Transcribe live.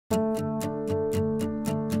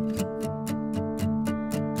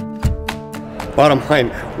Bottom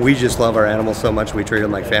line, we just love our animals so much, we treat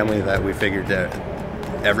them like family, that we figured that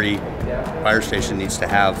every fire station needs to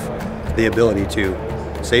have the ability to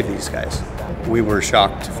save these guys. We were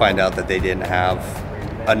shocked to find out that they didn't have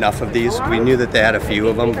enough of these. We knew that they had a few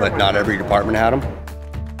of them, but not every department had them.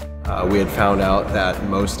 We had found out that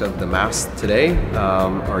most of the masts today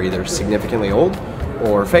are either significantly old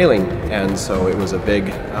or failing, and so it was a big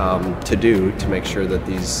to-do to make sure that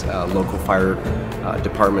these local fire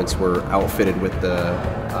departments were outfitted with the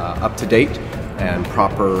up-to-date and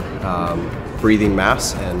proper breathing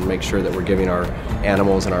masks, and make sure that we're giving our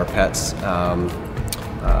animals and our pets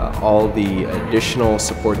all the additional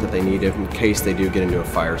support that they need in case they do get into a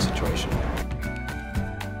fire situation.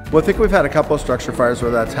 Well, I think we've had a couple of structure fires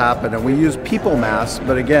where that's happened, and we use people masks,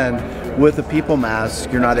 but again, with the people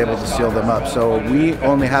masks, you're not able to seal them up. So we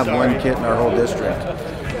only have one kit in our whole district,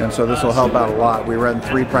 and so this will help out a lot. We run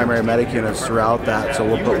 3 primary medic units throughout that, so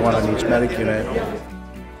we'll put one on each medic unit.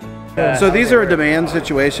 So these are a demand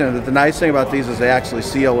situation. The nice thing about these is they actually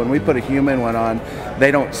seal. When we put a human one on,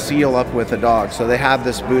 they don't seal up with a dog. So they have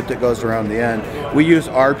this boot that goes around the end. We use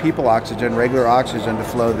our people oxygen, regular oxygen, to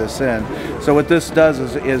flow this in. So what this does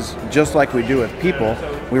is just like we do with people,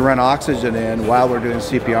 we run oxygen in while we're doing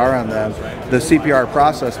CPR on them. The CPR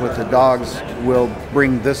process with the dogs will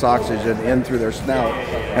bring this oxygen in through their snout,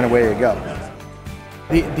 and away you go.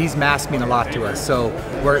 These masks mean a lot to us, so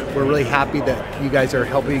we're really happy that you guys are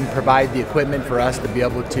helping provide the equipment for us to be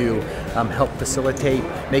able to help facilitate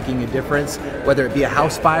making a difference, whether it be a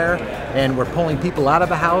house fire and we're pulling people out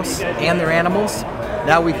of a house and their animals.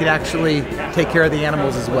 Now we can actually take care of the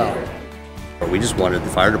animals as well. We just wanted the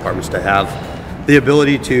fire departments to have the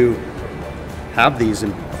ability to have these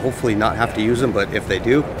and hopefully not have to use them, but if they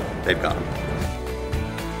do, they've got them.